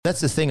that's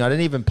the thing. I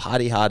didn't even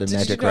party hard in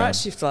Magic Did you Round. night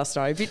shift last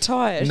night? A bit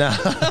tired. No,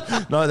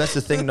 that's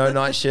the thing. No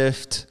night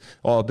shift.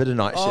 Oh, a bit of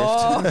night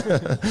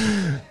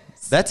shift.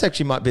 That's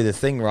actually might be the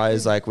thing, right?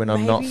 Is like when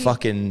I'm not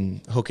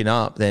fucking hooking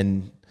up,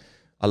 then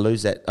I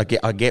lose that.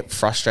 I get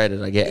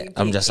frustrated.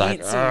 I'm just like,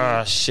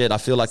 oh shit. I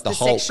feel like the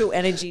Hulk. Sexual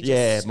energy.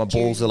 Yeah, my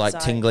balls are like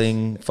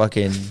tingling.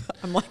 Fucking.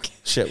 I'm like,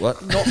 shit.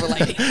 What? Not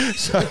relating.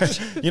 So,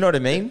 you know what I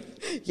mean?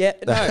 Yeah.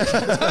 No.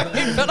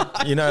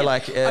 But you know,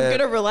 like I'm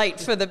gonna relate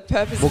for the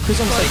purpose. Well,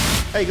 because I'm like,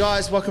 hey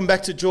guys, welcome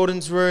back to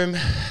Jordan's Room.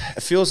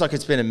 It feels like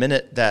it's been a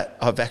minute that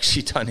I've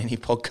actually done any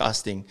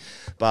podcasting,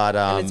 but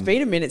and it's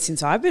been a minute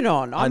since I've been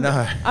on. I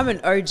know. I'm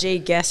an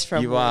OG guest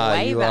from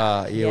way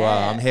back. You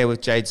are. I'm here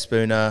with Jade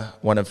Spooner,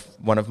 one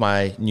of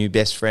my new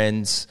best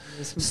friends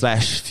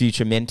 /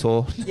 future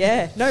mentor.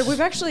 Yeah. No, we've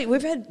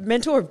had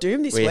Mentor of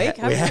Doom this week,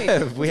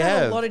 haven't we? We've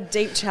had a lot of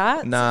deep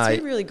chats. It's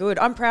been really good.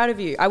 I'm proud of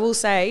you. I will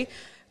say,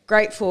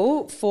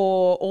 grateful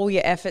for all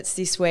your efforts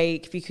this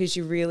week because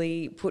you're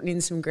really putting in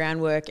some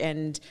groundwork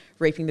and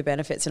reaping the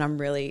benefits. And I'm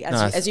really,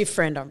 as your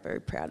friend, I'm very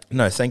proud.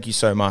 No, thank you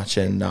so much.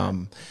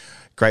 And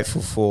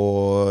grateful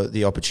for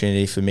the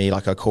opportunity for me.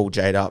 Like I call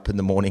Jade up in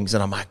the mornings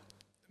and I'm like,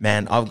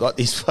 man, I've got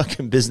these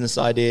fucking business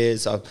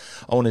ideas. I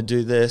want to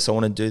do this. I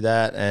want to do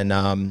that.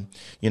 And,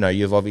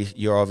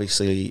 you're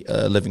obviously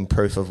living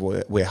proof of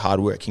where hard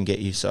work can get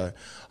you. So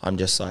I'm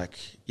just like,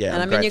 yeah.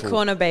 And I'm in your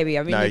corner, baby.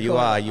 I'm in your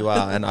corner. No, you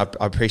are. And I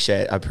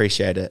appreciate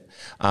it.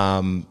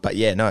 But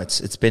yeah, no,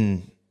 it's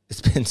been,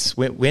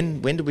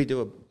 when did we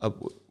do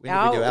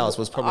ours?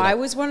 Was probably I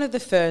was one of the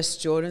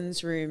first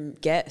Jordan's Room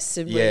guests.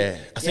 I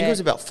think it was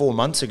about 4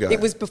 months ago.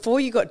 It was before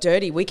you got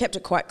dirty. We kept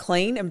it quite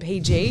clean and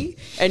PG,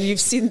 and you've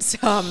since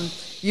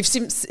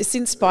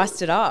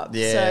spiced it up.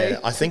 Yeah, so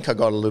I think I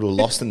got a little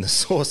lost in the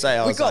sauce.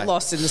 We got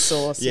lost in the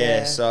sauce.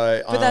 Yeah,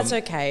 so but that's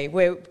okay.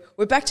 We're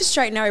back to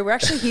straight and narrow. We're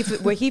actually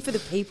here for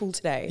the people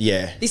today.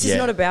 Yeah, this is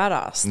not about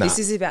us. Nah. This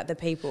is about the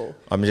people.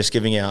 I'm just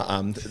giving out.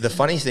 The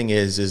funny thing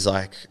is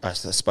like I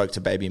spoke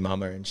to baby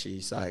mama and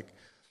she's like,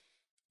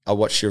 I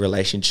watched your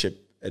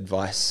relationship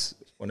advice.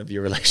 One of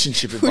your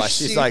relationship advice.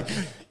 She's like,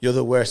 you're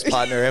the worst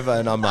partner ever,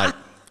 and I'm like,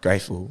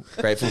 grateful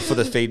for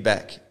the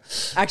feedback.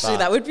 Actually,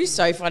 that would be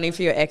so funny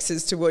for your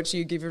exes to watch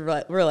you give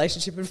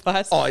relationship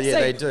advice. Oh yeah,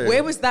 they do.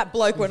 Where was that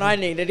bloke when I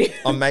needed him?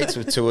 I'm mates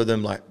with two of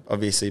them, like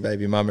obviously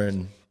baby mama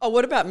and. Oh,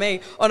 what about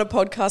me on a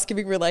podcast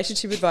giving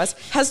relationship advice?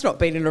 Has not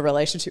been in a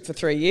relationship for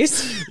 3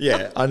 years.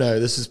 Yeah, I know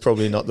this is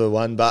probably not the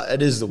one, but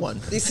it is the one.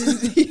 This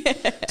is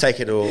Take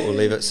it or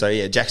leave it. So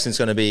yeah, Jackson's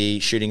going to be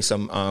shooting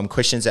some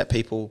questions at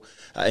people,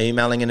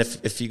 emailing, and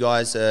if you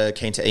guys are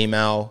keen to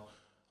email.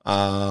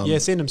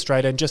 Send them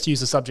straight in. Just use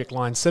the subject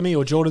line Simi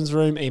or Jordan's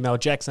Room. Email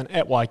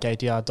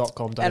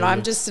jackson@yktr.com.au. And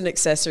I'm just an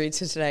accessory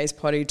to today's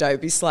potty. Don't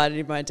be sliding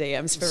in my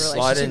DMs for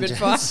relationship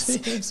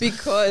advice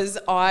because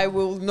I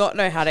will not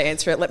know how to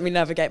answer it. Let me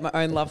navigate my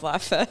own love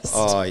life first.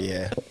 Oh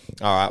yeah.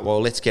 All right. Well,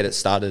 let's get it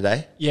started,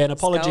 eh? Yeah, and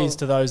apologies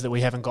to those that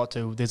we haven't got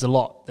to. There's a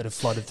lot that have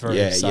flooded through.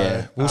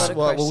 Yeah.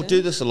 We'll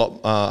do this a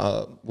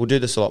lot. We'll do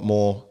this a lot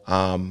more.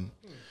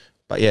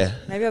 But yeah,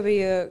 maybe I'll be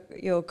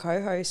your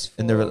co-host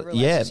for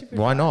relationship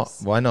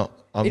advice. Why not?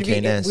 I'm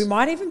keen as. We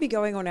might even be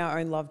going on our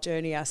own love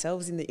journey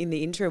ourselves in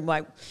the interim.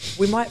 Like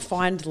we might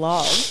find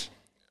love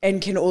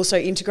and can also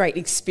integrate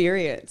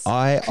experience.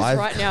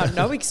 Right now,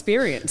 no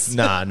experience.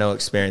 Nah, no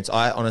experience.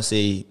 I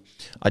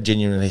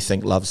genuinely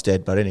think love's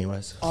dead. But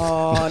anyways.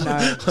 Oh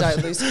no!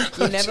 Don't lose.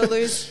 You never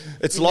lose.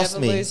 It's lost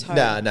me.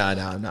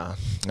 No.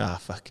 Ah,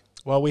 fuck.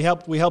 Well, we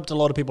helped a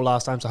lot of people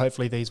last time, so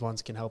hopefully these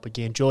ones can help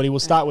again. Geordie, we'll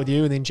start with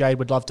you, and then Jade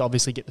would love to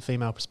obviously get the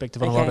female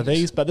perspective on a lot of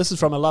these. But this is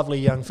from a lovely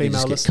young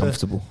female listener,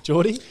 comfortable.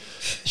 Geordie.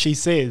 She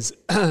says,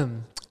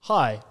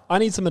 "Hi, I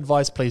need some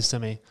advice, please,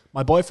 Timmy.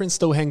 My boyfriend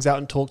still hangs out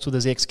and talks with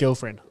his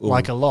ex-girlfriend,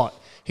 like a lot.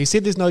 He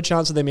said there's no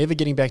chance of them ever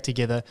getting back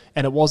together,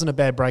 and it wasn't a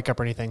bad breakup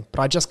or anything, but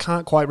I just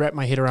can't quite wrap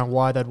my head around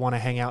why they'd want to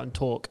hang out and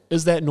talk.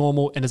 Is that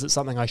normal, and is it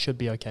something I should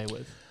be okay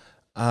with?"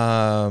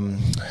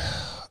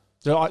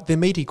 They're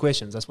meaty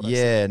questions, that's what I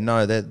said. Yeah,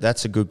 no,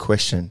 that's a good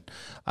question.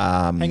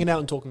 Hanging out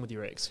and talking with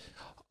your ex.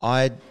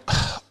 I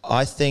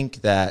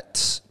think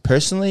that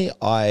personally,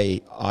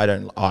 I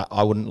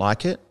wouldn't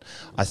like it.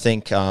 I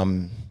think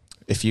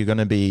if you're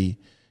going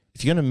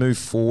to move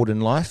forward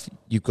in life,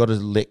 you've got to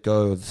let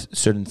go of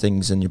certain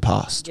things in your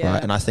past,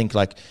 right? And I think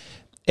like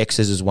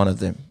exes is one of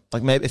them.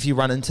 Like maybe if you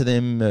run into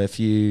them, if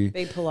you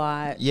be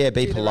polite,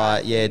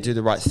 do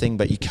the right thing,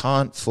 but you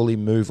can't fully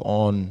move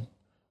on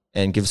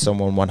and give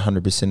someone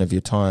 100% of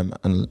your time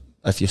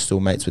if you're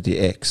still mates with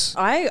your ex.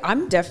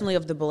 I'm definitely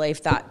of the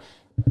belief that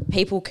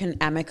people can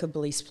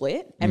amicably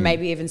split and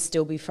maybe even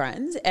still be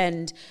friends.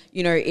 And,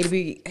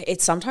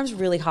 it's sometimes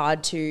really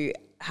hard to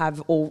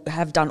have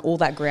done all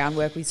that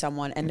groundwork with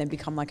someone and then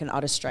become like an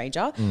utter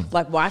stranger.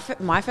 Like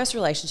my first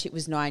relationship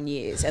was 9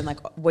 years and like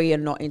we are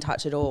not in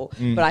touch at all,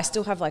 but I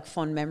still have like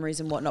fond memories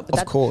and whatnot. But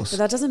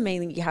that doesn't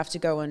mean that you have to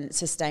go and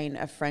sustain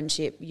a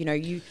friendship.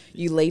 You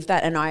leave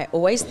that. And I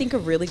always think a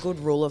really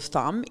good rule of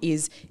thumb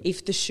is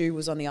if the shoe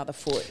was on the other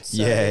foot.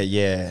 So,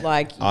 yeah.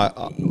 Like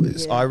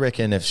I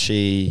reckon if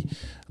she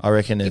I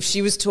reckon if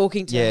she was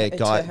talking to, her,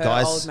 to her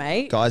guys, old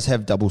mate. guys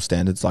have double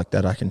standards like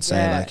that. I can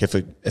say like if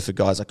a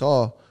guy's like,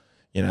 oh,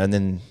 you know, and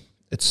then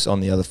it's on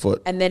the other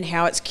foot. And then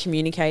how it's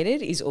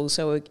communicated is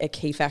also a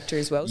key factor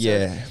as well. So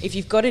if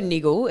you've got a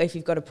niggle, if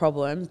you've got a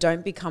problem,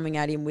 don't be coming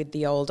at him with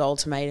the old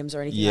ultimatums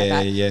or anything like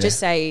that. Yeah. Just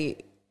say,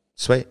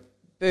 sweet,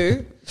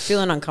 boo,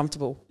 feeling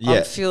uncomfortable. Yeah.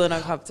 I'm feeling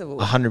uncomfortable.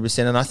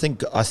 100%. And I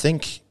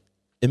think,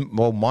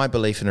 my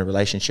belief in a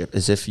relationship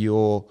is if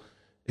your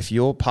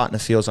partner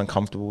feels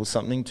uncomfortable with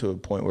something to a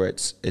point where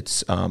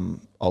it's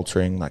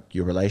altering like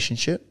your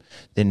relationship,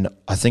 then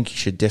I think you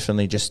should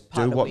definitely just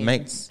Partner do what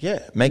wins.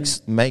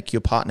 make your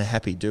partner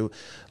happy. Do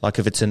like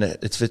if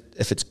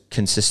it's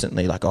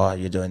consistently like, oh,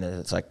 you're doing it,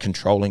 it's like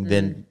controlling,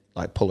 then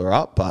like pull her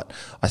up. But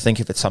I think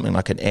if it's something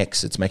like an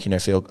ex, it's making her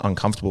feel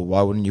uncomfortable.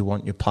 Why wouldn't you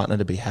want your partner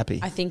to be happy?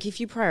 I think if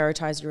you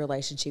prioritize your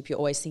relationship, you're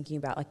always thinking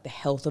about like the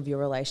health of your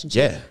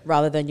relationship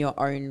rather than your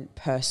own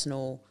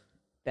personal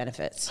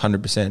benefits.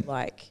 100%.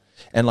 Like.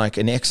 And like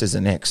an ex is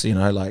an ex, you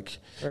know, like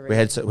we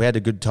had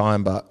a good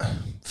time, but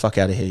fuck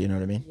out of here, you know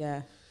what I mean?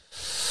 Yeah.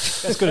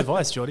 That's good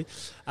advice, Geordie.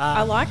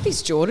 I like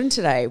this Jordan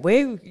today.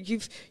 Where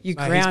you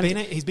ground.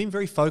 He's been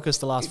very focused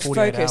the last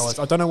 48 hours.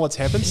 I don't know what's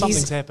happened.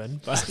 Something's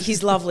happened. But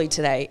he's lovely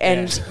today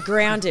and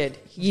grounded.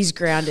 He's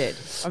grounded.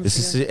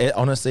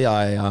 Honestly,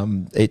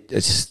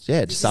 it's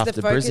just after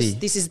the Brizzy.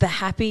 This is the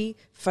happy,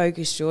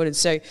 focused Jordan.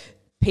 So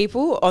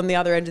people on the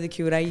other end of the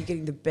Q&A, you're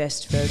getting the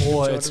best version of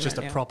Jordan it's just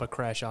right a now. proper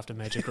crash after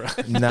Magic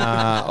Round.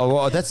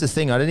 Well, that's the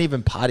thing. I didn't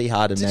even party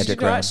hard in Magic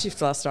Did you Round. night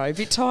shift last night? A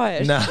bit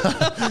tired. No,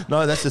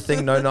 that's the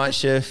thing. No night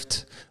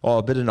shift. Oh,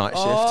 a bit of night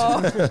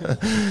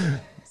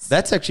shift.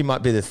 That's actually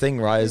might be the thing,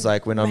 right? Is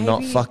like when I'm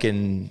not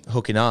fucking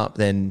hooking up,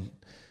 then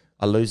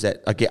I lose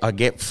that. I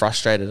get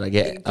frustrated.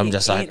 I'm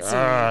just like,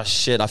 oh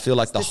shit. I feel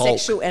like the Hulk.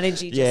 Sexual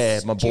energy.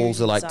 My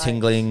balls are like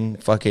tingling.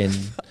 Fucking.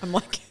 I'm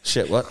like,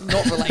 shit. What?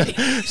 Not relating.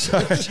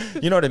 So,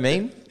 you know what I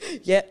mean?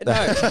 Yeah.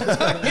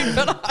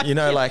 No. You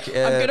know, like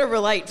I'm gonna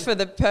relate for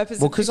the purpose.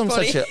 Well, of because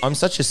this I'm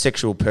such a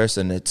sexual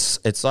person.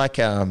 It's like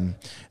a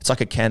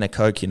can of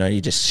Coke. You know, you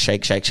just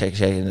shake,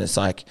 and it's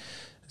like.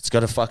 It's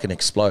got to fucking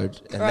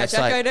explode. And right, that's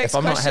like, if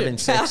I'm not having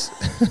sex,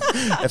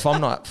 if I'm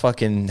not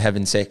fucking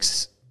having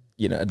sex,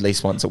 you know, at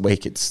least once a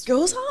week, it's...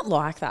 Girls aren't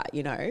like that,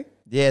 you know.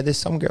 Yeah, there's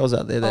some girls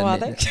out there that... Oh, are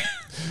they?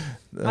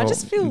 I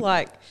just feel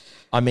like...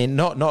 I mean,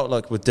 not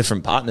like with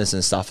different partners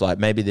and stuff. Like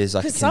maybe there's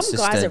like a some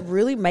consistent... guys, it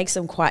really makes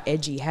them quite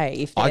edgy, hey?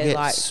 If they're I get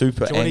like...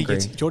 super angry.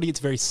 Geordie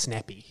gets very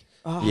snappy.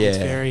 Oh, yeah. It's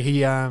very,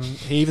 he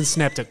even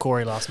snapped at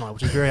Corey last night,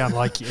 which is very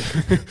unlike you.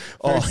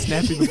 Very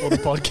snappy before the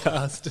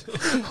podcast.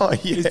 Oh, yeah.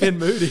 He's been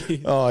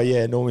moody. Oh,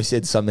 yeah. Normally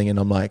said something and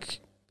I'm like...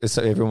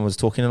 So everyone was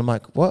talking and I'm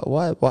like, what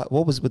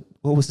was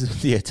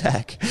the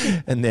attack?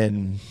 And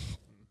then...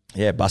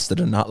 Yeah, busted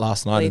a nut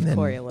last night. Leave and then,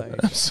 Corey alone.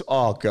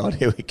 Oh, God,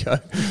 here we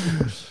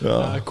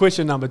go.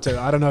 Question number 2.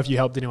 I don't know if you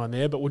helped anyone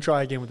there, but we'll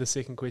try again with the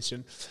second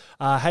question.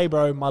 Hey,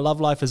 bro, my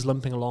love life is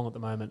limping along at the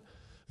moment.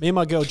 Me and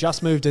my girl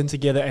just moved in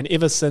together, and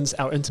ever since,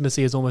 our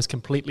intimacy has almost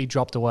completely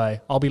dropped away.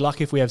 I'll be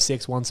lucky if we have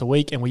sex once a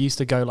week, and we used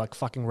to go like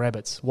fucking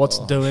rabbits. What's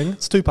doing?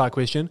 It's a 2-part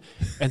question.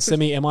 And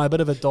Simi, am I a bit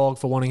of a dog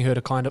for wanting her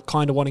to kind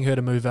of wanting her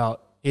to move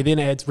out? He then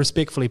adds,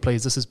 respectfully,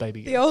 please, this is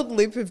baby girl. The old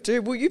limp of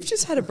doom. Well, you've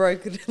just had a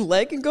broken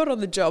leg and got on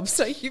the job,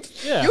 so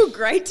you're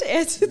great to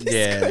answer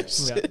this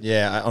question.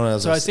 Yeah.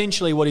 So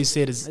essentially what he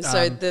said is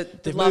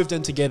they've moved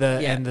in together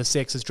and the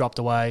sex has dropped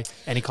away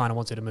and he kind of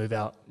wants her to move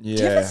out. Yeah.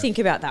 Do you ever think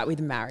about that with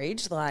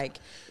marriage? Like,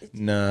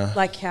 no.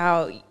 Like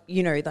how,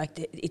 you know, like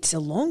it's a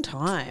long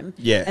time.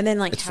 Yeah. And then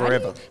like it's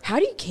forever. How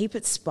do you keep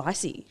it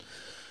spicy?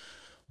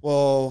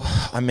 Well,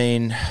 I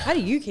mean... How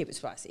do you keep it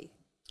spicy?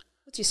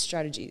 What's your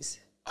strategies?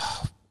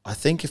 I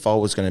think if I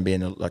was going to be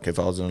if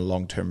I was in a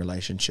long-term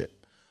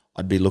relationship,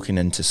 I'd be looking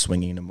into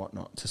swinging and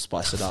whatnot to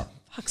spice it up.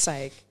 Fuck's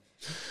sake.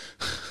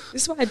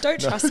 This is why I don't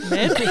trust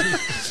men.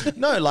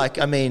 No, like,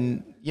 I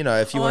mean, you know,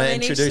 if you want to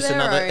introduce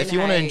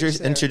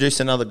introduce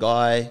another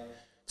guy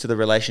to the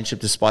relationship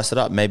to spice it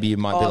up, maybe you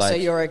might be like... so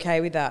you're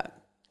okay with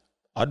that?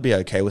 I'd be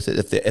okay with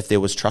it if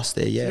there was trust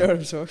there, yeah. You know what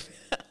I'm talking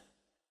about?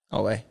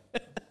 Oh, wait.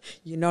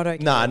 You're not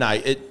okay. No,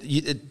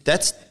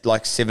 that's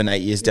like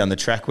 7-8 years down the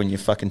track when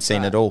you've fucking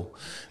seen it all.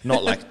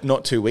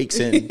 Not 2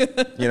 weeks in.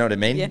 You know what I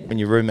mean? Yeah. When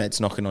your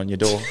roommate's knocking on your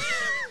door.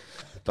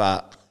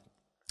 But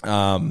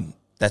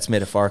that's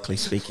metaphorically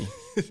speaking.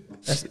 Do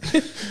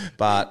you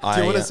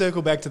want to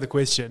circle back to the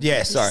question?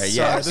 Yeah, sorry.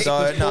 Yeah.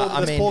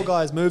 This poor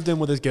guy's moved in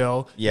with his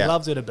girl. Yeah. He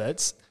loves her to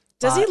bits.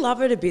 Does he love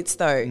her to bits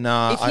though?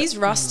 No. If he's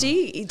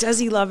rusty, does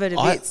he love her to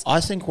bits?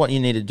 I think what you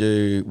need to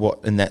do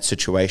in that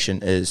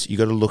situation is you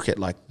got to look at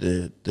like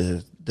the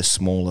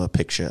smaller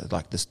picture,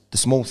 like the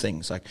small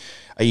things. Like,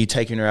 are you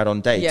taking her out on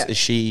dates? Yeah. Is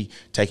she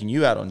taking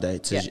you out on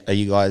dates? Are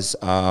you guys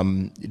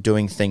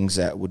doing things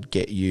that would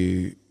get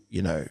you,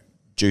 you know,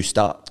 juiced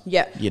up?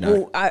 Yeah. You know.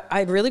 Well, I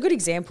have a really good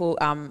example.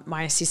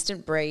 My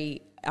assistant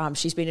Bree.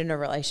 She's been in a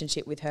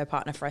relationship with her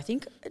partner for I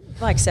think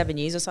like 7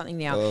 years or something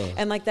now,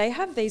 and like they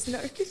have these no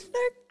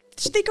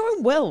they're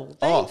going well.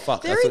 Oh,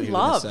 fuck, I They're thought in you were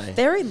gonna love. say.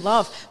 They're in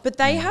love. But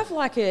they have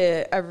like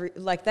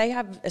they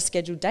have a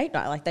scheduled date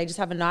night. Like they just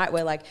have a night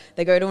where like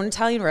they go to an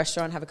Italian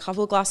restaurant, have a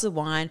couple of glasses of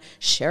wine,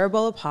 share a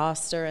bowl of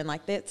pasta, and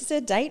like it's a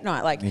date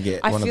night. Like You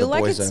get I one of feel the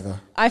like boys it's over.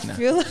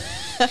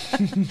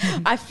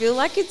 I feel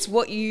like it's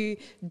what you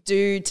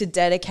do to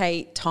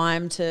dedicate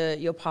time to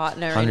your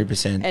partner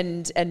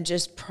 100%. and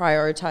just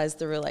prioritize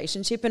the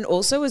relationship. And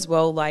also as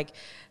well, like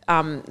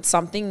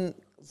something,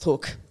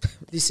 look,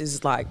 this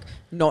is like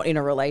not in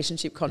a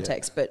relationship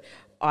context, but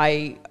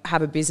I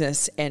have a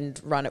business and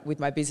run it with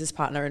my business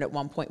partner, and at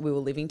one point we were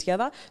living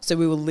together. So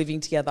we were living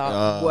together,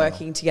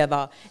 working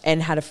together,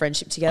 and had a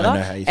friendship together. I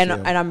know how you and feel.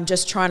 and I'm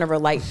just trying to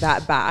relate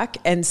that back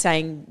and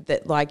saying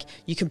that like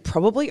you can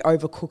probably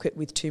overcook it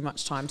with too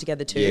much time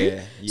together too.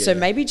 Yeah, So yeah.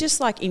 maybe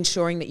just like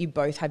ensuring that you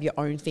both have your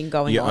own thing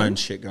going Your on. own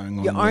shit going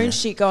on. Your own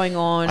shit going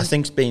on. I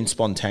think being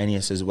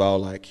spontaneous as well,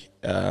 like,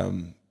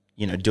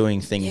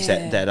 doing things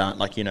Yeah. that aren't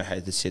like, how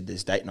they said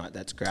there's date night,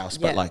 that's grouse,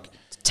 Yeah. but like,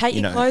 Take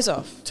your clothes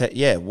off.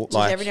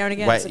 Like every now and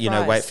again, wait,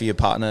 surprise. wait for your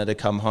partner to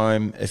come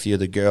home. If you're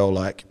the girl,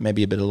 like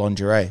maybe a bit of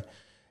lingerie,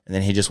 and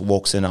then he just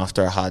walks in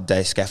after a hard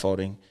day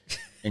scaffolding,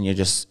 and you're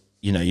just,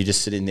 you're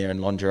just sitting there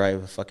in lingerie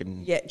with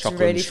fucking chocolate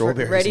ready and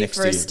strawberries ready next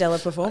for to a you. stellar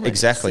performance.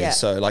 Exactly. Yeah.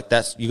 So like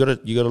that's you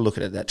got to look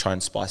at it that try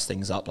and spice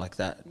things up like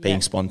that. Being Yeah.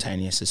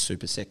 spontaneous is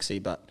super sexy,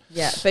 but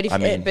Yeah, but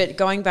if but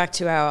going back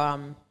to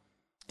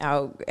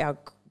our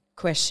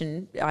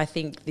question, I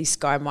think this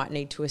guy might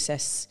need to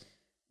assess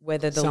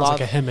whether the Sounds love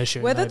like a him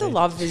issue, whether the maybe.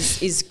 love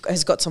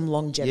has got some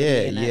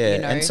longevity in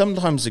it. And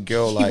sometimes the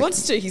girl like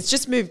He's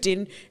just moved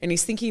in and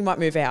he's thinking he might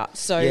move out.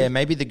 So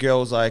maybe the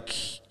girl's like,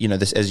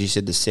 this, as you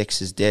said, the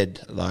sex is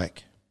dead.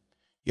 Like,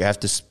 you have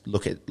to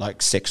look at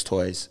like sex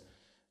toys,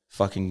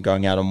 fucking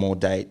going out on more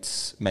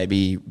dates,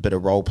 maybe a bit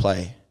of role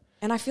play.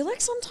 And I feel like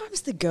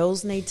sometimes the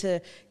girls need to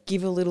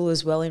give a little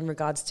as well in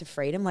regards to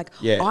freedom. Like,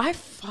 Yeah. I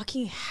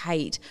fucking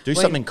hate Do when-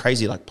 something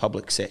crazy like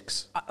public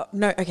sex.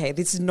 No, okay,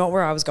 this is not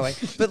where I was going.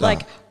 But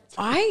like,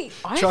 I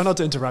Try not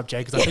to interrupt, Jay,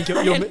 because I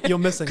think you're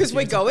missing. because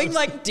we're going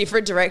like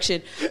different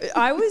direction.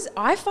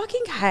 I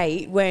fucking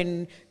hate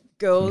when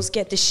girls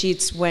get the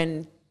shits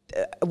when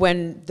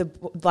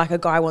a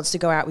guy wants to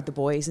go out with the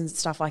boys and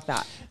stuff like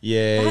that.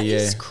 Yeah, That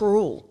is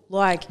cruel.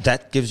 Like,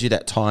 That gives you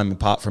that time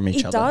apart from each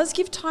it other. does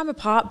give time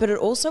apart, but it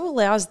also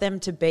allows them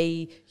to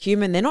be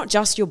human. They're not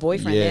just your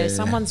boyfriend. Yeah. They're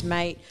someone's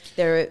mate.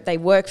 They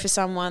work for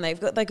someone. They've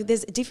got like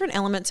there's different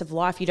elements of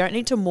life. You don't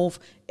need to morph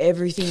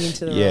everything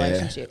into the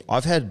relationship.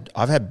 I've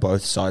had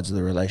both sides of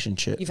the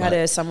relationship. You've like,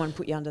 had someone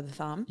put you under the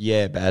thumb.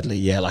 Yeah, badly.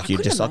 Yeah, like you're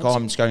couldn't just like, imagine.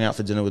 I'm just going out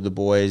for dinner with the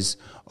boys.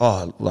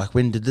 Oh, like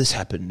when did this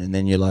happen? And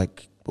then you're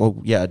like, well,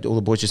 yeah, all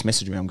the boys just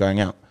messaged me. I'm going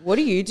out. What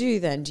do you do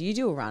then? Do you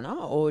do a runner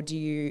or do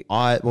you?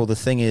 Well, the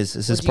thing is,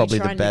 this is do you probably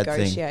try the and bad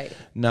negotiate? thing.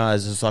 No,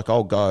 it's just like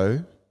I'll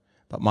go,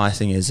 but my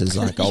thing is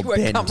like I'll you won't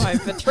bend. come home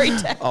for 3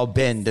 days. I'll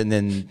bend, and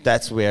then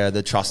that's where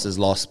the trust is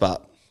lost.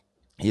 But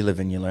you live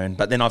and you learn.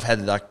 But then I've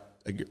had like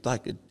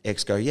an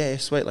ex go, yeah,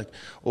 sweet, like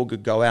all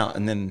good, go out,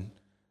 and then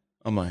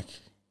I'm like,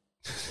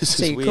 this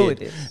So is you're weird. cool with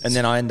this? And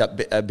then I end up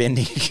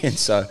bending again.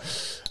 So,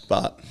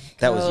 but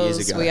that was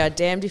years ago. We are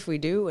damned if we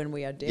do, and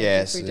we are damned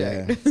Yes, if we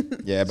yeah,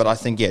 don't. yeah. But I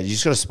think you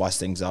just got to spice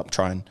things up.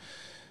 Try and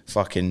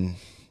fucking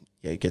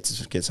get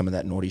some of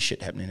that naughty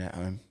shit happening at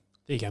home.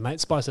 There you go, mate.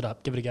 Spice it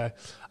up. Give it a go.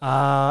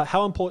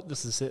 How important?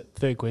 This is the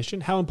third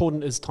question. How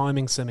important is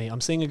timing, Simi?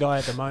 I'm seeing a guy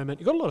at the moment.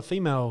 You've got a lot of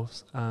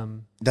females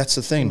That's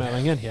the thing.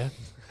 emailing in here.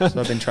 That's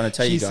what I've been trying to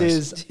tell you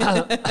guys.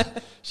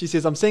 She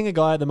says, I'm seeing a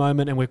guy at the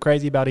moment and we're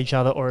crazy about each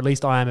other, or at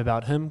least I am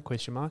about him,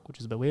 which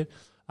is a bit weird.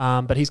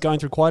 But he's going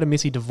through quite a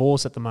messy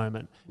divorce at the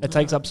moment. It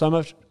takes up so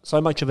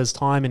much of his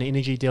time and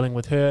energy dealing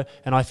with her,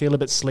 and I feel a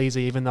bit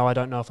sleazy even though I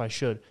don't know if I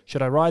should.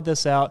 Should I ride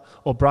this out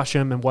or brush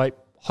him and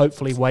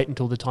hopefully wait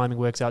until the timing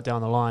works out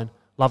down the line?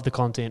 Love the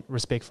content,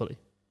 respectfully.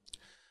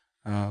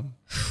 Do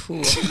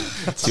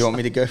you want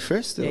me to go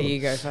first? Or? Yeah, you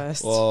go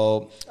first.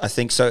 Well, I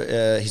think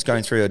so. He's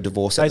going through a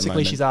divorce at the Basically,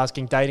 moment. she's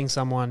asking, dating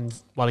someone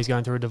while he's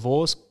going through a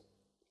divorce,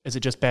 is it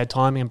just bad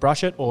timing and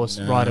brush it, or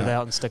ride it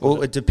out and stick with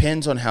Well, it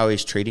depends on how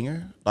he's treating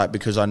her. Like,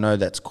 because I know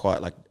that's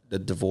quite like the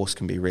divorce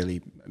can be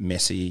really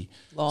messy,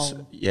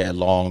 Long.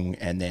 long,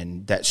 and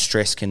then that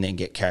stress can then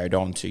get carried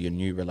on to your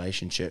new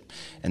relationship,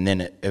 and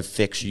then it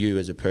affects you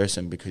as a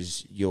person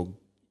because you're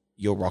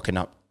rocking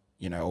up,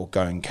 or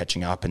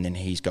catching up, and then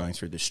he's going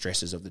through the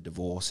stresses of the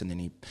divorce, and then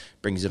he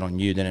brings it on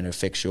you. Then it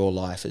affects your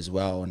life as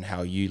well and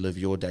how you live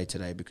your day to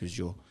day because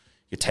you're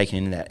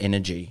taking in that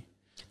energy.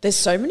 There's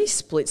so many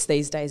splits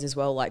these days as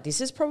well. Like, this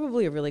is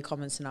probably a really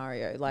common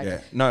scenario. Like, Yeah,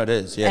 no, it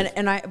is.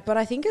 Yeah, but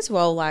I think as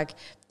well, like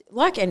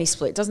any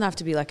split, it doesn't have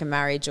to be like a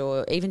marriage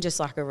or even just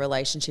like a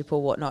relationship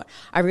or whatnot.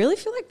 I really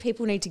feel like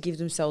people need to give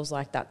themselves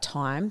like that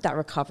time, that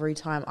recovery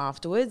time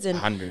afterwards. And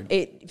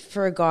 100.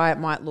 for a guy, it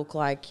might look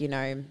like,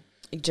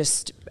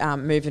 just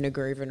moving a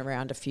groove and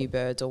around a few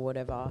birds or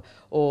whatever.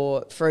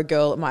 Or for a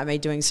girl, it might be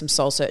doing some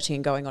soul searching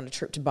and going on a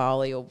trip to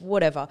Bali or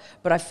whatever.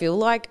 But I feel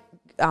like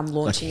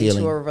launching healing.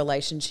 into a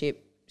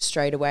relationship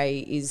straight away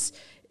is,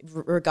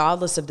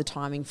 regardless of the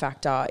timing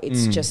factor,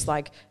 it's just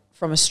like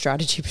from a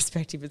strategy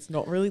perspective, it's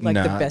not really like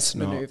the best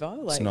maneuver.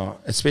 Like, it's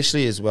not,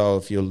 especially as well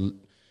if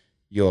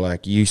you're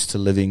like used to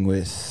living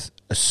with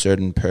a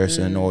certain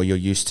person or you're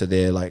used to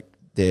their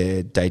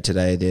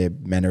day-to-day, their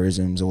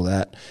mannerisms, all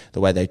that, the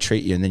way they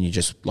treat you, and then you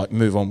just like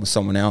move on with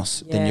someone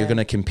else, then you're going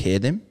to compare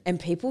them. And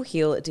people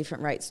heal at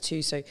different rates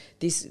too. So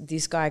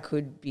this guy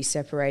could be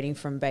separating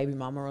from baby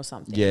mama or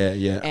something. Yeah,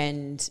 yeah.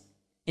 And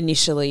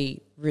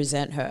initially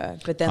resent her,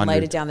 but then 100.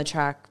 later down the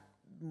track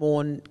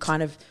mourn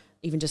kind of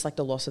even just like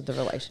the loss of the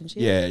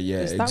relationship. Yeah, yeah,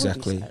 'Cause that would be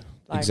exactly. sad.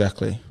 Like,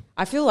 Exactly.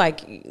 I feel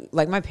like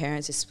my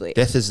parents are split.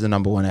 Death is the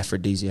number one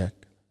aphrodisiac.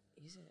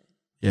 Is it?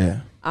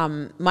 Yeah.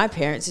 My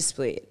parents are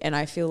split, and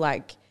I feel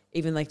like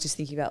even like just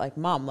thinking about like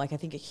mum, like I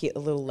think it hit a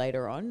little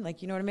later on.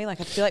 Like, you know what I mean?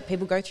 Like I feel like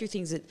people go through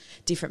things at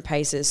different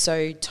paces.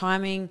 So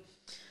timing,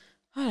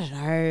 I don't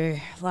know.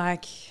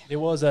 Like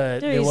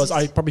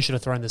I probably should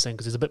have thrown this in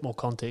because there's a bit more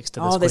context to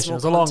this there's question. It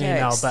was more a long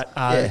context. email,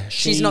 but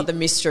she's not the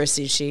mistress,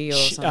 is she? Or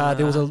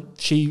something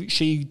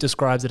she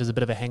describes it as a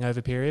bit of a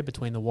hangover period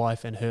between the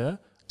wife and her.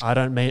 I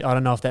don't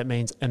know if that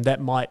means, and that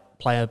might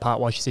play a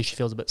part why she says she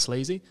feels a bit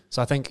sleazy.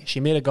 So I think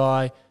she met a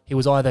guy. He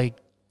was either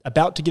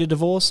about to get a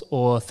divorce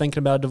or thinking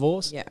about a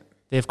divorce. Yeah.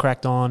 They've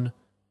cracked on.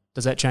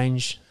 Does that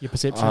change your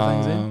perception of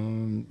things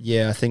then?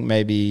 Yeah, I think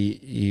maybe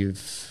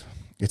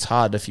it's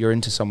hard if you're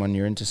into someone,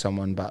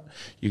 but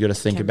you got to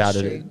think about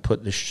it and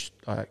put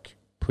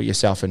put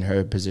yourself in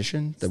her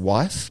position, the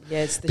wife.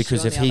 Yeah, it's the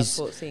because if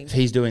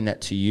he's doing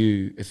that to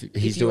you, if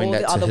he's doing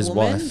that to his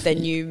wife,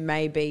 then you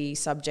may be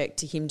subject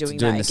to him doing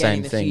the that same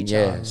in the thing. future.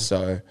 Yeah,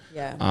 so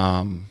yeah.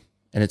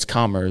 and it's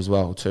karma as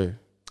well too.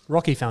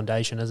 Rocky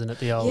foundation, isn't it?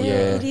 The old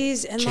it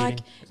is, and cheating.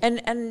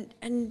 like,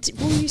 and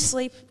will you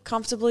sleep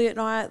comfortably at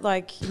night,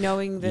 like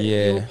knowing that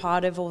you were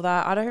part of all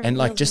that? I don't. And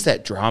like just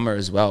that drama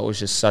as well. It was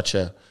just such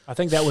a. I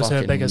think that was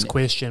her biggest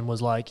question.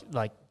 Was like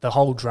the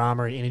whole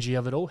drama and energy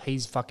of it all.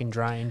 He's fucking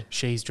drained.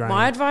 She's drained.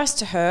 My advice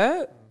to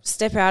her: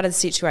 step out of the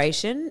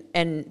situation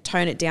and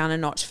tone it down a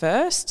notch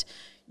first.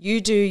 You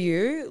do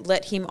you.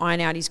 Let him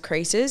iron out his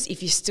creases.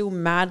 If you're still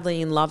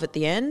madly in love at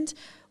the end,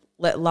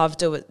 let love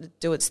do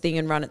its thing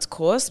and run its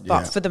course.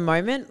 But for the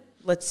moment,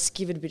 let's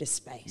give it a bit of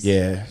space.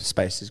 Yeah,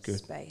 space is good.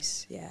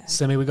 Space, yeah.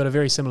 Simi, we got a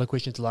very similar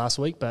question to last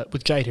week, but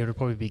with Jade here, it'll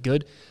probably be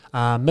good.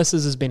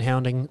 Mrs. has been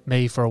hounding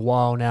me for a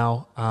while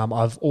now.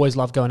 I've always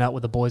loved going out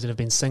with the boys that have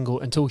been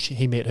single until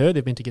he met her.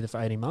 They've been together for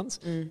 18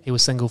 months. He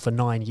was single for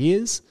 9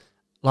 years.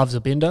 Loves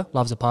a bender,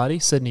 loves a party.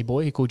 Sydney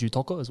boy, he called you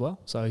Toko as well,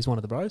 so he's one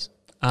of the bros.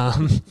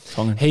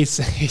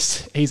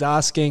 He's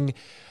asking...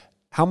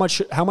 How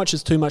much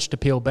is too much to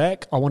peel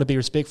back? I want to be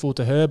respectful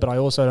to her, but I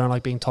also don't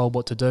like being told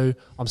what to do.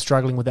 I'm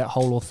struggling with that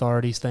whole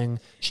authorities thing.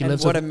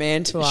 A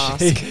man to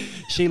ask.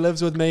 She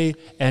lives with me,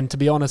 and to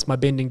be honest, my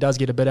bending does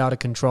get a bit out of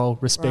control,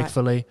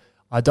 respectfully. Right.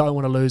 I don't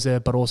want to lose her,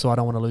 but also I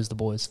don't want to lose the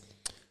boys.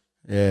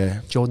 Yeah.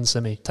 Jordan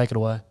Simi, take it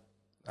away.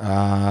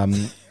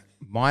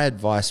 My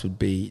advice would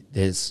be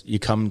you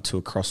come to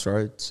a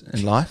crossroads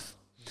in life.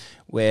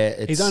 Where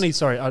it's he's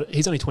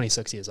only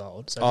 26 years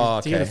old, so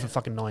he's together for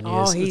fucking 9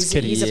 years. Oh,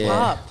 he's a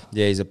pup.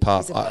 Yeah, he's a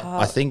pup.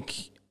 I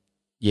think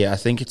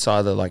it's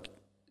either like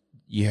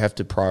you have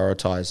to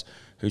prioritize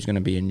who's going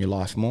to be in your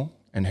life more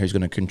and who's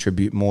going to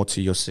contribute more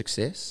to your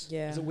success.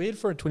 Yeah. Is it weird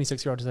for a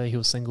 26-year-old to say he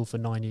was single for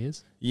 9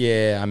 years?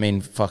 Yeah, I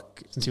mean,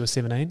 fuck. Since he was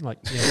 17?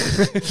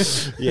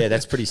 Yeah,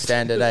 that's pretty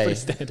standard, Pretty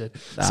standard.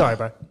 Sorry,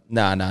 bro.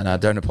 No,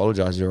 don't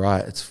apologise. You're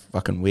right. It's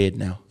fucking weird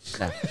now.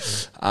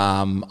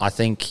 I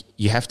think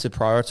you have to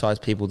prioritise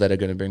people that are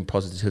going to bring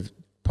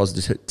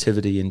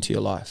positivity into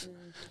your life.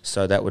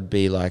 So that would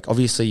be like,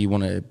 obviously you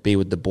want to be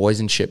with the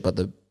boys and shit, but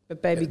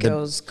baby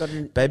girl's got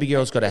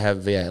to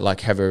have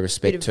her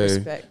respect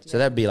too. So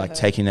that'd be like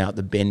taking out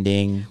the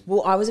bending.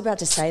 Well, I was about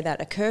to say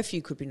that a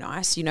curfew could be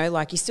nice. You know,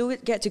 like you still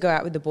get to go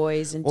out with the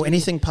boys and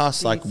anything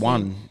past like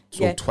 1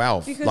 or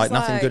 12. Because like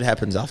nothing good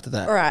happens after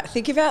that. All right,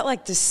 think about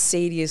like the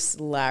seediest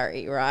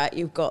Larry. Right,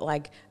 you've got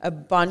like a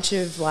bunch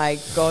of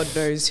like God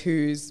knows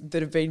who's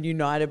that have been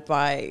united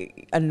by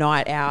a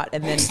night out,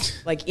 and then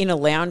like in a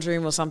lounge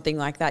room or something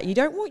like that. You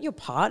don't want your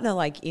partner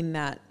like in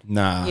that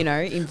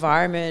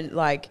environment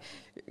like.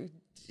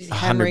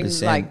 Hammering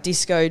 100%. like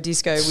disco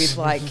with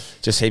like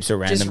just heaps of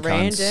random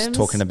cunts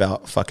talking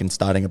about fucking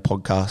starting a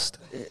podcast.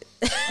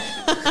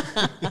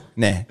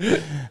 Nah,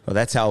 well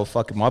that's how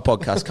fucking my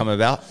podcast come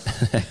about.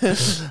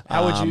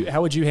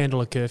 How would you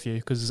handle a curfew?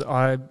 Because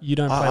you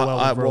don't play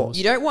well with rules.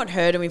 You don't want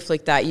her to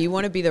inflict that. You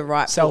want to be the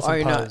rightful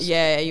owner.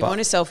 Yeah, you want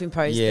to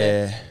self-impose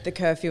the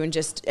curfew and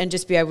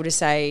just be able to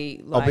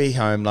say like, I'll be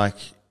home. Like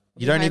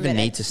you don't even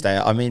need to stay.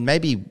 I mean,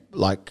 maybe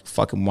like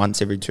fucking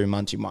once every 2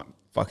 months you might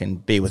fucking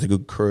be with a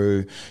good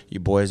crew,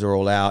 your boys are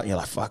all out, you're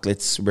like, fuck,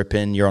 let's rip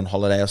in, you're on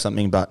holiday or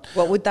something. But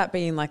what would that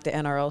be in like the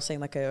NRL scene,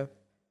 like a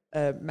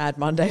Mad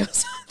Monday or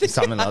something?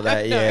 Something like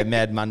that, yeah,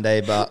 Mad Monday,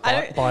 but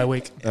by a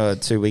week.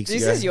 2 weeks ago.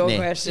 This is your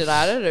question,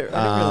 I don't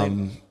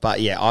really. But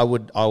yeah,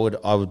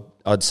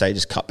 I'd say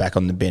just cut back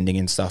on the bending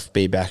and stuff,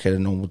 be back at a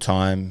normal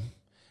time.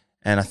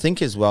 And I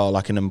think as well,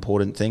 like an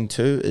important thing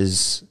too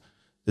is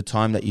the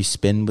time that you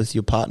spend with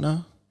your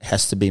partner.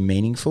 has to be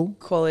meaningful.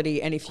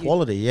 Quality, and if you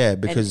Quality, yeah,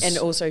 because and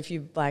also if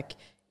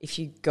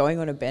you're going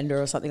on a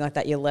bender or something like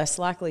that, you're less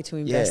likely to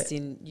invest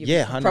in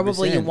your, 100%.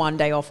 probably your one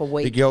day off a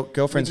week. the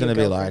girlfriend's going to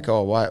be like,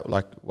 oh, why?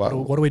 Like, What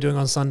are we doing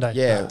on Sunday?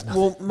 Yeah.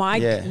 Well,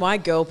 my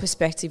girl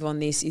perspective on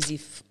this is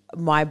if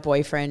my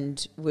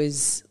boyfriend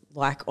was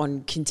like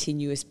on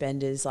continuous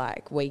benders,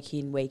 like week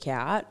in, week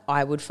out,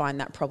 I would find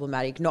that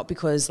problematic. Not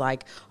because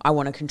like I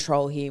want to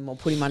control him or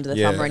put him under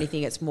the thumb or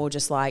anything. It's more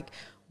just like,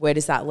 where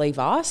does that leave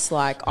us?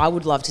 Like, I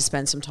would love to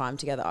spend some time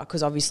together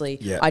because obviously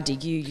I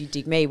dig you, you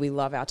dig me. We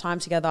love our time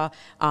together.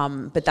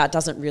 But that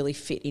doesn't really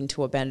fit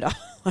into a bender.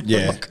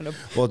 Like,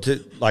 Well,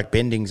 like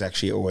bending's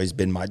actually always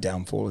been my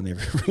downfall in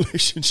every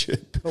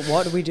relationship. But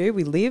what do?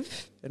 We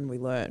live and we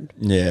learn.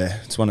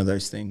 Yeah, it's one of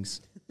those things.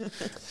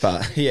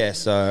 But yeah,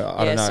 so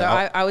I don't know. So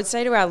I would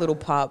say to our little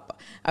pup,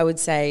 I would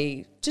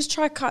say just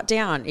try cut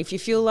down. If you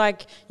feel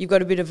like you've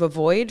got a bit of a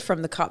void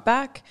from the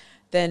cutback,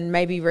 then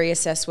maybe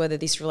reassess whether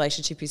this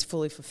relationship is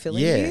fully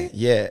fulfilling you.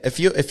 Yeah. If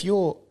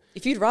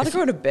you'd rather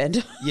go on a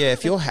bender. Yeah,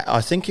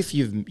 I think if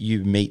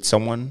you meet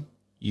someone,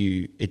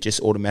 it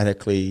just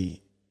automatically,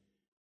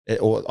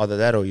 or either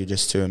that or you're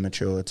just too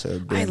immature to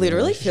be I in a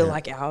literally feel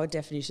relationship. like our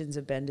definitions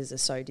of benders are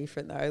so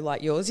different though.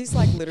 Like yours is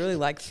like literally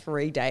like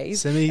 3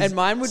 days, and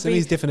mine would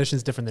Simi's be definition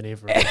is different than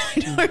everyone's.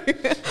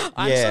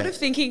 I'm sort of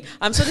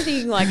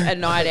thinking like a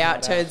night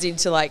out turns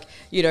into like,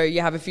 you know,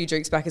 you have a few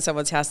drinks back at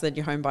someone's house, then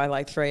you're home by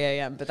like 3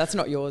 a.m. But that's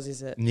not yours,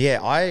 is it?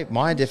 Yeah,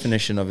 my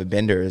definition of a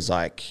bender is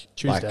like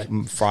Tuesday.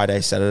 like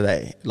Friday,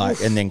 Saturday,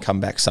 like, and then come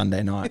back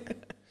Sunday night.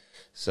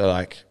 So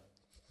like,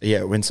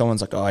 yeah, when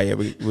someone's like, oh yeah,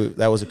 we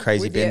that was a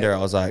crazy bender, I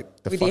was like,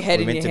 with your head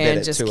we in went your to hand, bed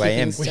at just 2 kicking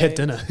a.m. We had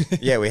dinner.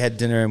 Yeah, we had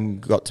dinner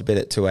and got to bed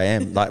at 2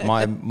 a.m. Like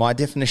my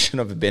definition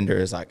of a bender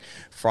is like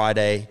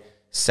Friday,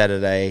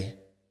 Saturday,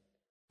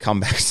 come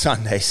back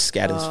Sunday,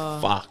 scatters.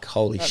 Fuck,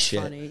 holy That's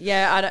shit. funny.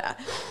 Yeah,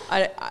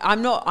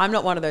 I'm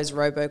not one of those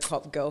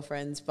RoboCop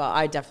girlfriends, but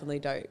I definitely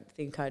don't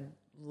think I'd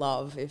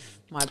love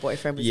if my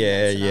boyfriend was in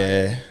that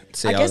scenario. Yeah.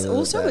 See, I guess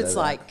also it's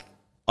like,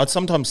 I'd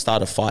sometimes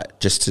start a fight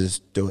just to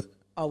do it.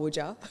 oh, would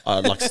ya?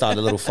 I'd like start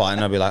a little fight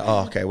and I'd be like,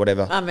 oh, okay,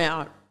 whatever. I'm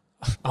out.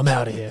 I'm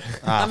out of here.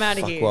 I'm out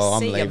of here. Well, I'm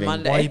See you leaving.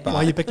 Monday. Why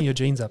are you picking your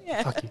jeans up?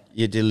 Fuck you.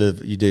 You do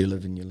live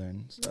and you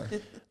learn. So.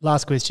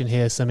 Last question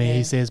here, Simi.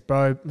 He says,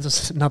 bro, this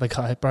is another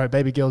guy, bro,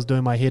 baby girl's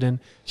doing my head in.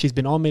 She's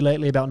been on me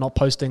lately about not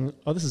posting,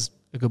 this is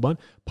a good one,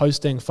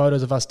 posting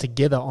photos of us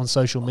together on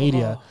social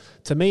media.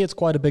 To me, it's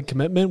quite a big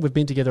commitment. We've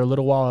been together a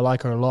little while. I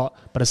like her a lot,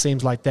 but it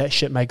seems like that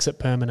shit makes it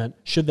permanent.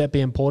 Should that be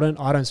important?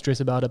 I don't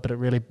stress about it, but it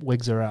really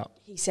wigs her out.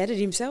 He said it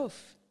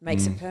himself.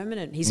 Makes it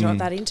permanent. He's not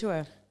that into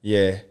her.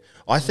 Yeah.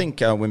 I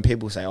think when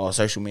people say, oh,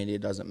 social media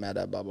doesn't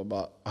matter, blah, blah,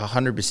 blah,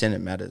 100% it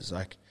matters.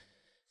 Like,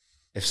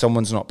 if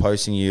someone's not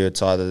posting you,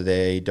 it's either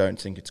they don't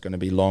think it's going to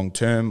be long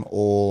term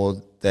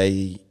or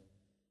they're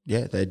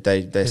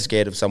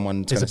scared of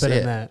someone going to see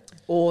it. That.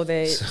 Or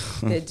they're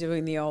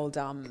doing the old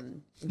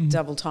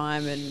double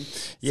time and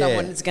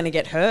someone's going to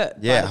get hurt.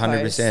 Yeah, by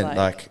the post. 100%.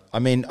 Like, I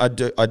mean, I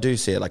do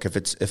see it. Like, if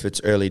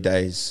it's early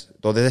days,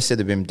 or they said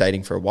they've been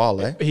dating for a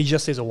while, eh? He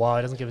just says a while.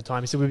 He doesn't give a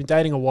time. He said, we've been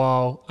dating a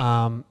while,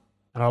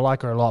 and I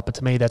like her a lot, but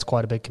to me, that's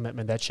quite a big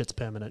commitment. That shit's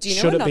permanent.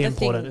 Should it be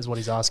important is what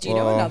he's asking. Do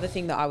you know another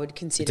thing that I would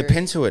consider? It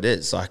depends who it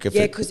is. Like,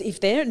 because if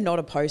they're not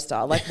a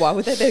poster, like, why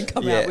would they then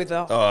come out with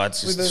a... Oh,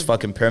 it's just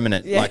fucking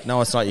permanent. Yeah. Like,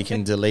 no, it's not. You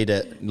can delete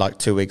it, like,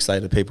 2 weeks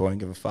later, people won't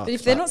give a fuck. But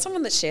if they're not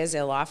someone that shares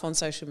their life on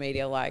social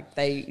media, like,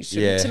 they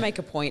shouldn't, to make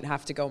a point,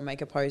 have to go and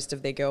make a post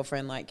of their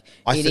girlfriend, like,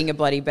 eating a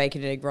bloody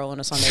bacon and egg roll on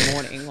a Sunday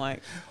morning.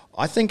 Like,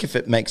 I think if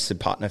it makes the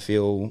partner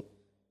feel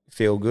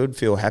good,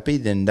 feel happy,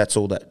 then that's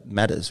all that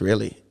matters,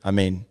 really. I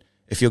mean...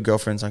 If your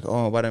girlfriend's like,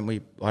 oh, why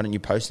don't you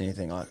post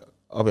anything? Like,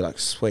 I'll be like,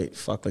 sweet,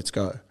 fuck, let's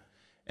go.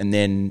 And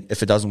then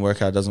if it doesn't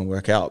work out, it doesn't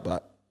work out.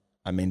 But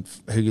I mean,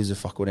 who gives a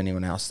fuck what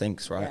anyone else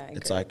thinks, right? Yeah,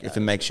 it's like, if it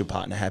makes your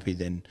partner happy,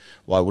 then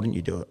why wouldn't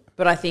you do it?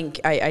 But I think,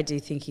 I do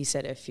think he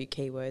said a few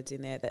keywords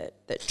in there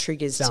that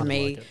triggers to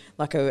me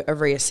like a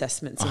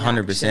reassessment.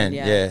 100%,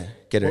 yeah.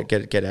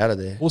 Get out of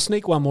there. We'll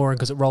sneak one more in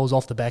because it rolls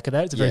off the back of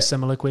that. It's a very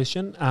similar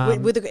question.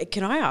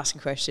 Can I ask a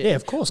question? Yeah,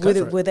 of course.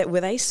 Were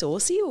they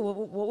saucy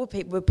or what were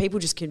people? Were people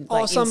just in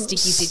sticky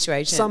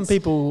situations? Some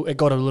people, it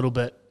got a little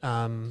bit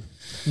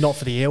not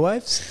for the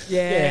airwaves.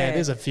 Yeah,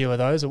 there's a few of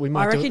those. We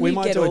might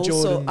do a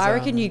Jordan's. I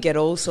reckon you get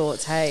all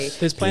sorts. Hey,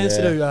 there's plans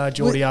to do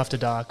Geordie After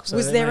Dark. So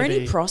was there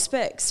any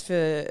prospects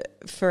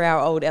for our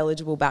old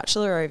eligible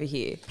bachelor over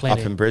here?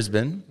 Plenty. Up in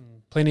Brisbane?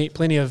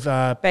 Plenty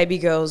of baby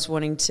girls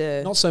wanting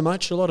to. Not so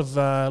much. A lot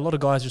of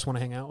guys just want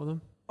to hang out with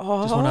them.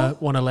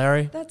 Just want a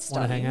Larry. That's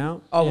want to hang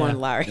out. I want a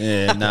Larry.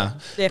 Yeah, no.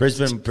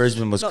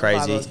 Brisbane was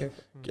crazy.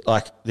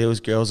 Like, there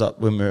was girls up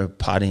when we were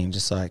partying,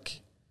 just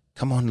like,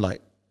 come on,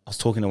 like, I was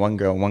talking to one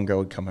girl, and one girl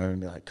would come over and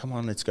be like, come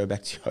on, let's go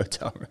back to your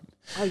hotel room.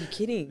 Oh, you're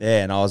kidding?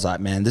 Yeah, and I was like,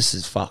 man, this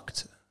is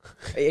fucked.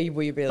 Were you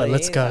really? But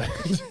let's go.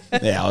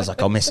 Yeah, I was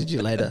like, I'll message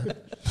you later.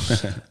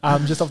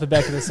 Just off the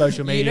back of the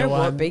social media You know one.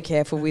 what? Be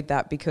careful with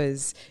that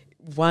because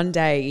one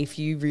day, if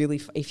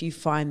you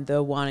find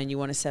the one and you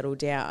want to settle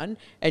down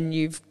and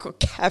you've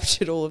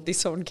captured all of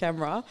this on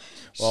camera.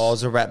 Well, I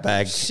was a rat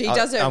bag. She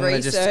does her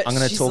research. I'm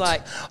going to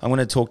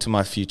She's talk to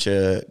my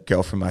future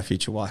girlfriend, my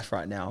future wife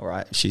right now,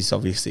 right? She's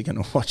obviously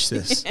going to watch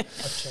this.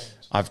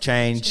 I've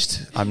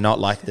changed. I'm not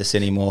like this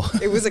anymore.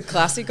 It was a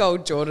classic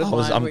old Jordan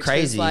line. I'm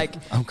crazy.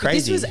 I'm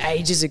crazy. This was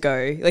ages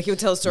ago. Like, he'll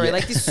tell a story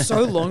like this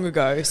so long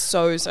ago.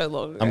 So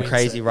long ago. I'm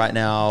crazy right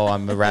now.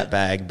 I'm a rat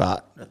bag,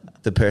 but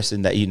the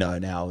person that you know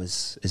now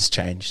is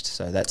changed.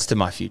 So that's to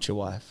my future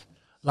wife.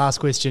 Last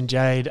question,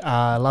 Jade.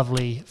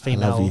 Lovely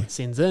female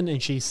sends in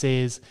and she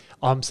says,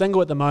 I'm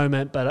single at the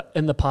moment, but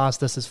in the past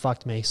this has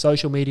fucked me.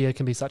 Social media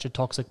can be such a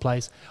toxic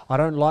place. I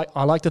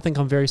like to think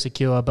I'm very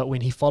secure, but when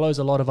he follows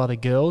a lot of other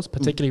girls,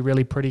 particularly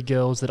really pretty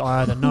girls that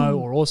I either know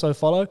or also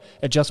follow,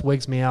 it just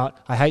wigs me out.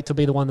 I hate to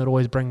be the one that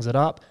always brings it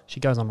up. She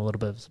goes on a little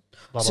bit of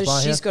blah, blah, blah.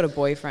 So she's got a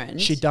boyfriend.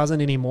 She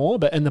doesn't anymore,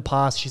 but in the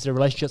past, she said a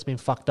relationship's been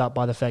fucked up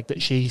by the fact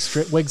that she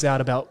wigs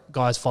out about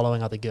guys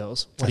following other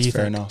girls. What do you think?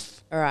 Fair enough.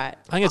 All right.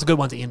 I think it's a good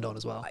one to end on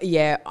as well.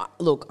 Yeah.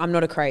 Look, I'm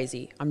not a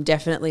crazy. I'm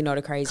definitely not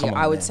a crazy. Come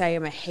on, I would man. say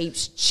I'm a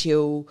heaps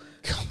chill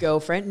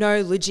girlfriend.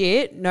 No,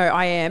 legit. No,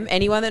 I am.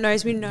 Anyone that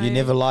knows me knows. You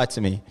never lie to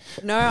me.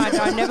 No,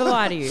 I never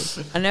lie to you.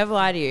 I never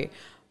lie to you.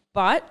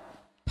 But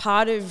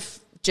part of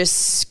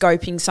just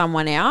scoping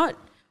someone out,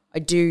 I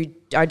do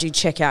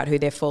check out who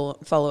they're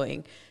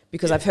following,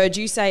 because I've heard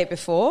you say it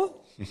before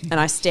and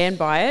I stand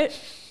by it.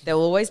 There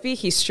will always be a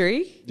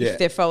history. Yeah. If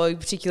they're following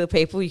particular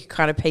people, you can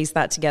kind of piece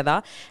that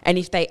together. And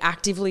if they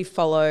actively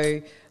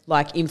follow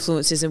like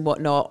influencers and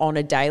whatnot on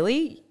a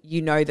daily,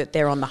 you know that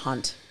they're on the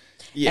hunt.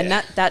 Yeah. And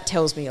that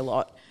tells me a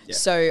lot. Yeah.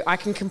 So I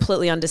can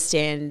completely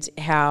understand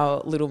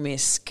how Little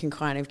Miss can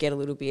kind of get a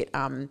little bit,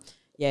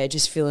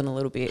 just feeling a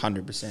little bit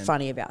 100%.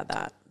 funny about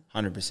that.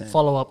 100%.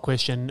 Follow-up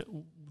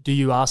question. Do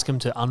you ask him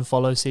to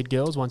unfollow said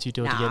girls once you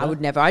do it together? I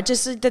would never.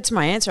 That's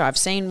my answer. I've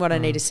seen what I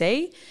need to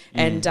see,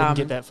 and Didn't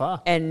get that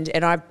far. And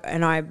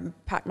I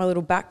pack my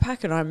little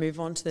backpack and I move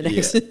on to the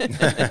next.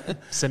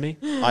 Simi?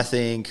 I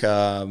think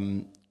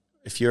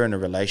if you're in a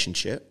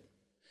relationship,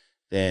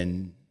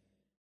 then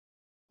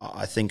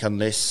I think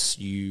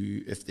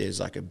if there's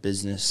like a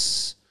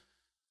business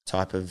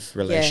type of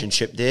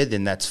relationship there,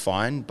 then that's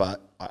fine. But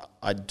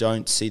I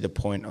don't see the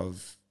point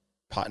of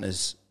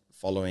partners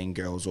following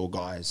girls or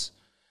guys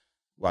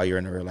while you're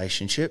in a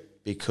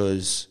relationship,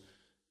 because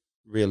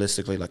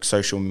realistically, like,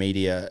 social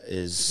media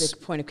is a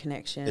point of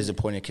connection.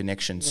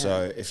 Yeah.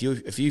 So if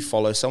you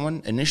follow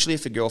someone, initially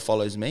if a girl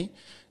follows me,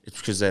 it's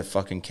because they're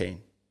fucking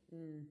keen.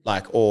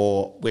 Like,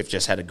 or we've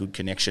just had a good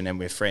connection and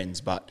we're friends.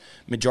 But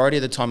majority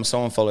of the time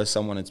someone follows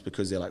someone, it's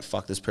because they're like,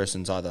 fuck, this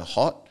person's either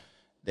hot,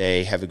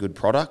 they have a good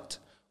product,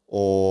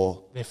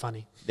 or They're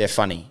funny.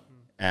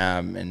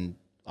 And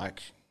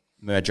like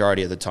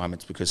majority of the time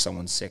it's because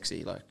someone's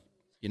sexy. Like,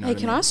 you know. Hey,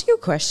 can I ask you a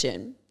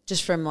question,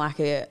 just from like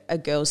a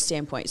girl's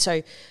standpoint?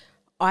 So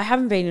I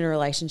haven't been in a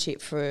relationship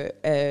for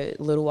a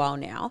little while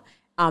now,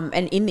 and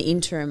in the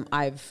interim,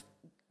 I've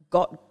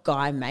got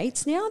guy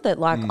mates now that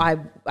like I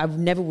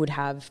never would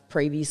have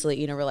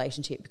previously in a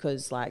relationship,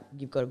 because like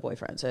you've got a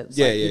boyfriend, so it's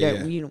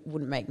you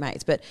wouldn't make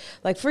mates. But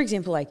like, for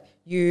example, like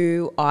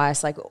you,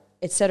 Ice, like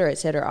et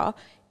cetera,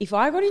 if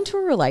I got into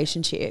a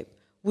relationship,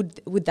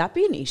 would that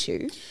be an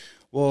issue?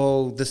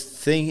 Well, the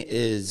thing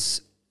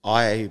is,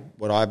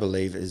 what I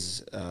believe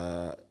is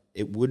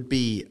it would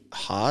be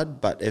hard,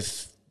 but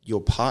if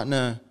your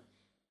partner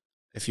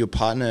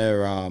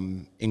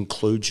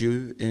includes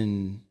you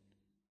in,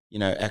 you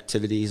know,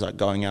 activities like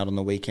going out on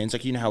the weekends,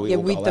 like, you know how we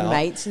all with go the out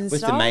mates and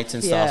with stuff? the mates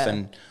and stuff,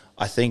 and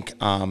I think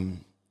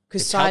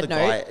because side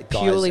note,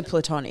 purely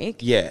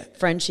platonic,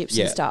 friendships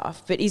and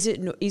stuff. But is it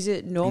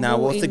normal? No,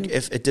 well,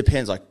 if it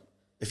depends. Like,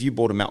 if you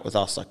brought him out with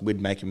us, like,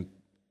 we'd make him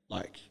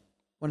like.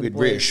 We'd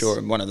reassure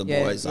him, one of the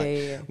boys,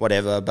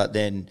 whatever. But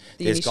then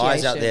there's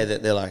guys out there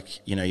that they're like,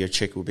 you know, your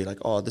chick will be like,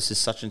 oh, this is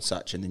such and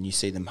such. And then you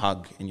see them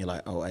hug and you're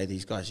like, oh, hey,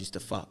 these guys used to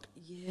fuck.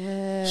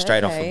 Yeah.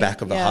 Straight off the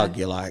back of a hug,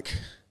 you're like.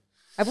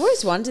 I've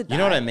always wondered that. You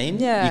know what I mean?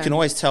 Yeah. You can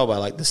always tell by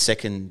like the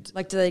second.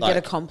 Like, do they get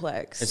a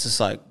complex? It's just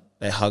like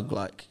they hug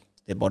like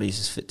their bodies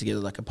just fit together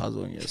like a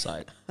puzzle, and you're just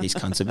like, these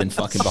cunts have been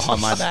fucking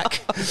behind my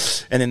back.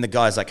 And then the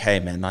guy's like,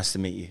 hey man, nice to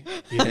meet you.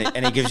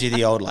 And he gives you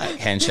the old like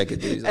handshake of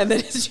dudes. And then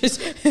it's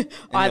just either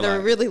like, a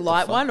really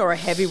light one or a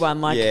heavy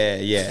one. Like,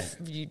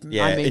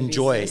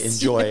 enjoy.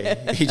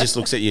 He just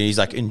looks at you and he's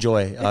like,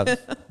 enjoy.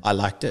 I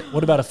liked it.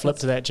 What about a flip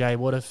to that, Jay?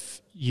 What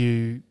if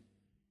you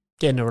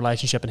get in a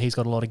relationship and he's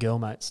got a lot of girl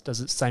mates?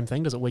 Does it same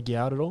thing? Does it wig you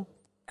out at all?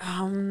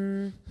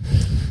 I've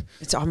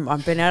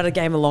been out of the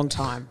game a long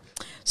time,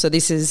 so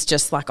this is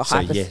just like a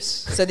so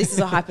this is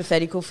a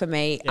hypothetical for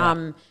me.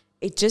 Yeah.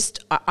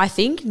 I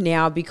think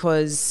now,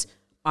 because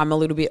I'm a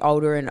little bit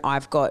older and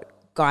I've got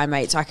guy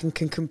mates, I can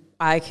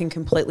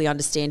completely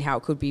understand how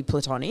it could be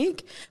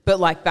platonic. But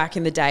like back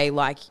in the day,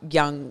 like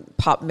young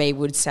pup me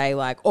would say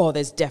like, oh,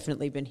 there's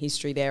definitely been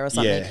history there or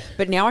something. Yeah.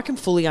 But now I can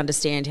fully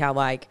understand how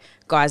like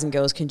guys and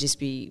girls can just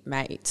be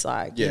mates,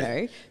 like, you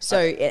know. So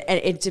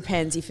it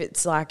depends if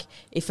it's like,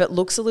 if it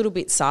looks a little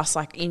bit sus,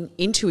 like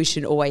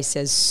intuition always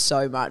says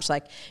so much.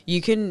 Like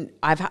you can,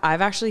 I've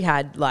actually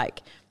had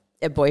like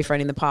a boyfriend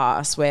in the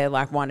past where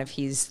like one of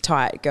his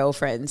tight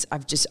girlfriends,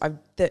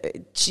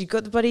 she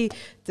got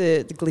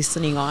the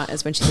glistening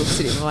eyes when she looks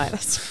at him. I'm like,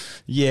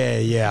 that's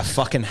Yeah, I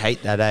fucking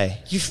hate that, eh?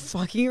 you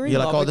fucking are in You're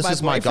love like, oh, with this my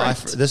is my guy.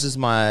 boyfriend. This is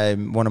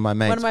one of my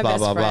mates. One of my blah best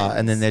blah blah, friends.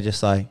 and then they're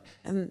just like,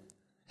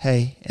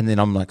 hey, and then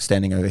I'm like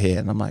standing over here,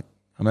 and I'm like,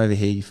 I'm over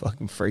here, you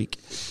fucking freak.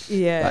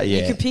 Yeah, But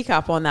yeah. you could pick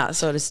up on that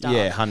sort of stuff.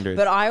 Yeah, 100.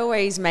 But I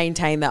always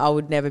maintain that I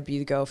would never be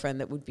the girlfriend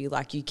that would be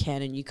like, you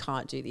can and you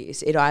can't do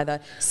this. It either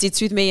sits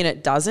with me and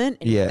it doesn't.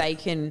 And Yeah. if they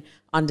can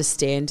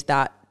understand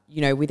that, you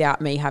know, without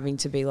me having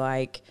to be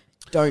like,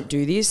 don't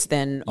do this,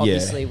 then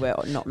obviously we're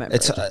not meant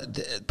It's for each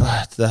other.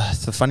 but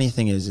the funny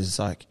thing is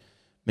like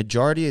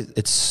majority of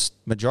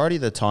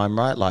the time,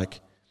 right?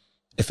 Like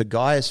if a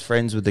guy is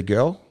friends with a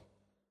girl,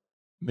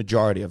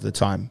 majority of the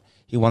time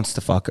he wants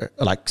to fuck her,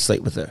 like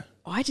sleep with her.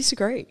 I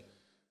disagree.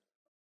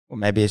 Or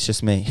maybe it's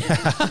just me.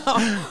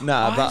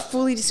 I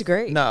fully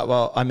disagree. No,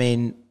 well, I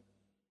mean,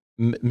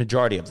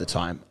 majority of the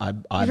time, I You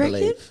reckon?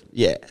 believe.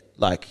 Yeah,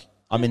 like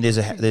I mean, there's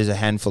a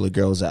handful of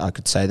girls that I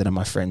could say that are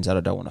my friends that I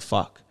don't want to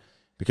fuck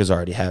because I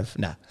already have.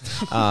 Nah,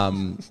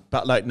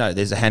 but like no,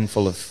 there's a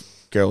handful of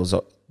girls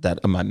that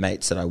are my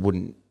mates that I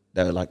wouldn't.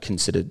 They were like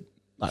considered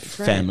like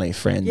family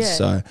friends. Yeah.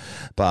 So,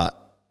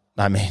 but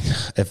I mean,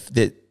 if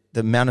the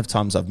amount of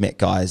times I've met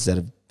guys that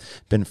have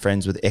been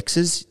friends with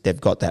exes, they've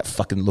got that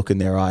fucking look in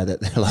their eye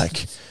that they're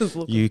like,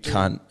 you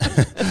can't,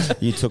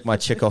 you took my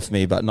chick off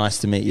me, but nice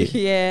to meet you.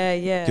 Yeah.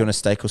 Do you want a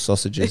steak or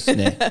sausages?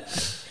 Nah.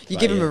 You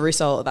give him a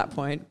risol at that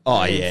point.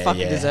 Oh, You yeah,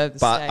 fucking yeah. deserve the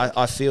but steak.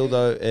 I feel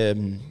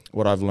though,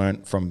 what I've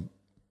learned from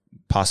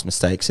past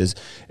mistakes is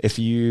if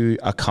you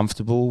are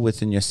comfortable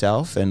within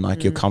yourself and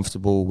like you're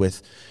comfortable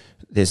with,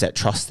 there's that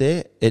trust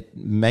there, it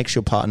makes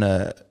your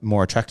partner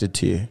more attracted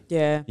to you.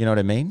 Yeah. You know what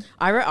I mean?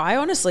 I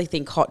honestly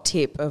think hot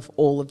tip of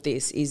all of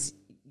this is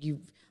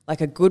like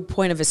a good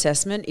point of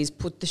assessment is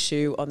put the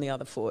shoe on the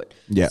other foot.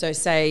 Yeah. So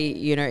say,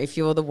 you know, if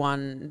you're the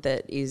one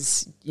that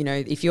is, you know,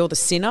 if you're the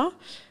sinner,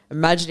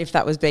 imagine if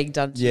that was being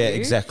done to you. Yeah,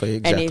 exactly.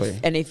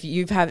 And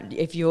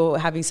if you're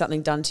having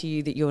something done to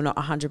you that you're not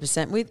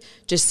 100% with,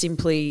 just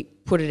simply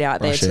put it out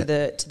there to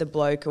the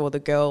bloke or the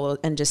girl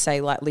and just say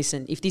like,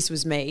 listen, if this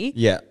was me,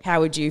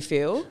 how would you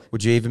feel?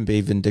 Would you even be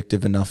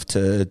vindictive enough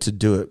to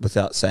do it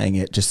without saying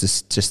it,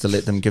 just to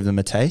let them give them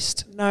a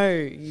taste? No,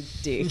 you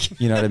dick.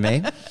 You know what I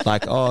mean?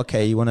 Like, oh,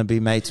 okay, you want to be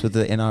mates with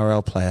the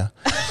NRL player.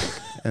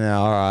 And then,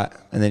 all right.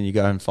 And then you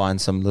go and find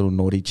some little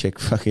naughty chick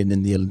fucking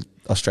in the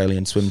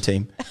Australian swim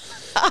team.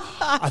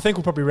 I think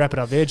we'll probably wrap it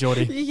up there,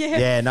 Geordie.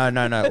 Yeah, no.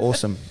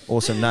 Awesome.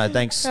 No,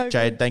 thanks,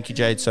 Jade. Thank you,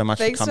 Jade, so much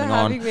Thanks for coming for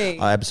having on. me.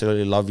 I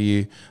absolutely love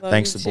you.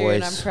 Thanks, you the too, boys.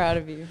 and I'm proud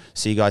of you.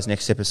 See you guys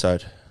next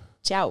episode.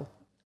 Ciao.